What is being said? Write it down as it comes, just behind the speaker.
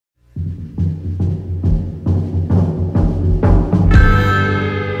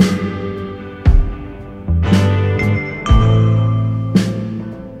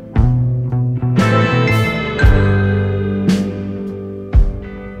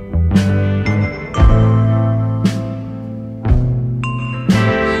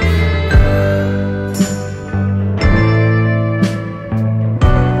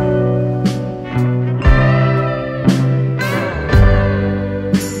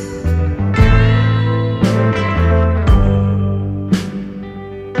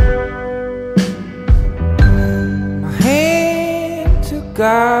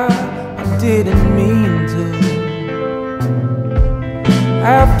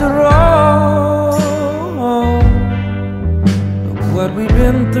After all, look what we've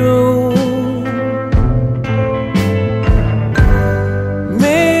been through.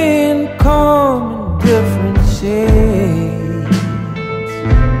 Men come in different shades.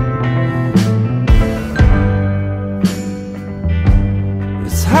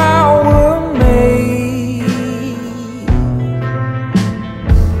 It's how we're made.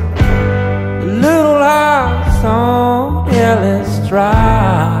 A little house on Ellis Drive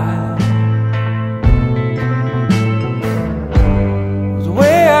was the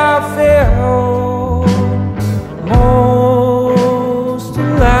way I felt most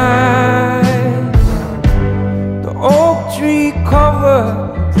alive. The oak tree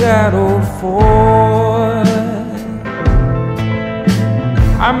covered that old fort.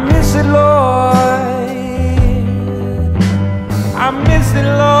 I miss it, Lord. I miss it,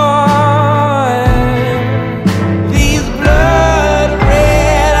 Lord. These blood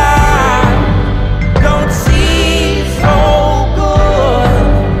red eyes don't see so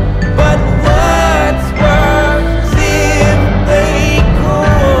good, but what's worse if they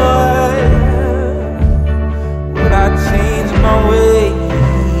could? Would I change my ways?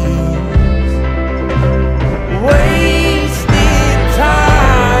 Wasted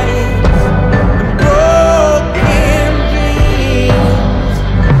times and broken dreams,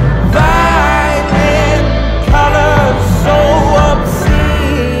 violent colors so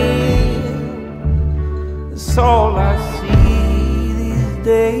obscene. It's all I see these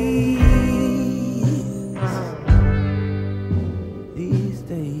days. These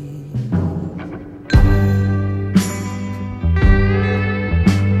days.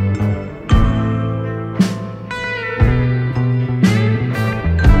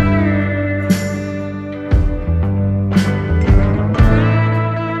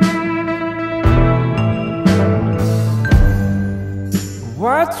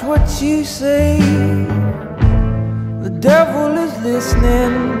 Watch what you say. The devil is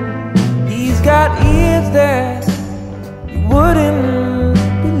listening. He's got ears that you wouldn't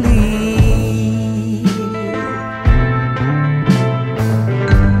believe.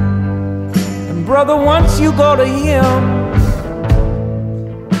 And brother, once you go to him,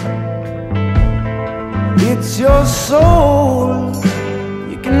 it's your soul.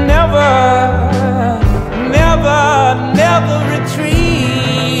 You can never, never, never retreat.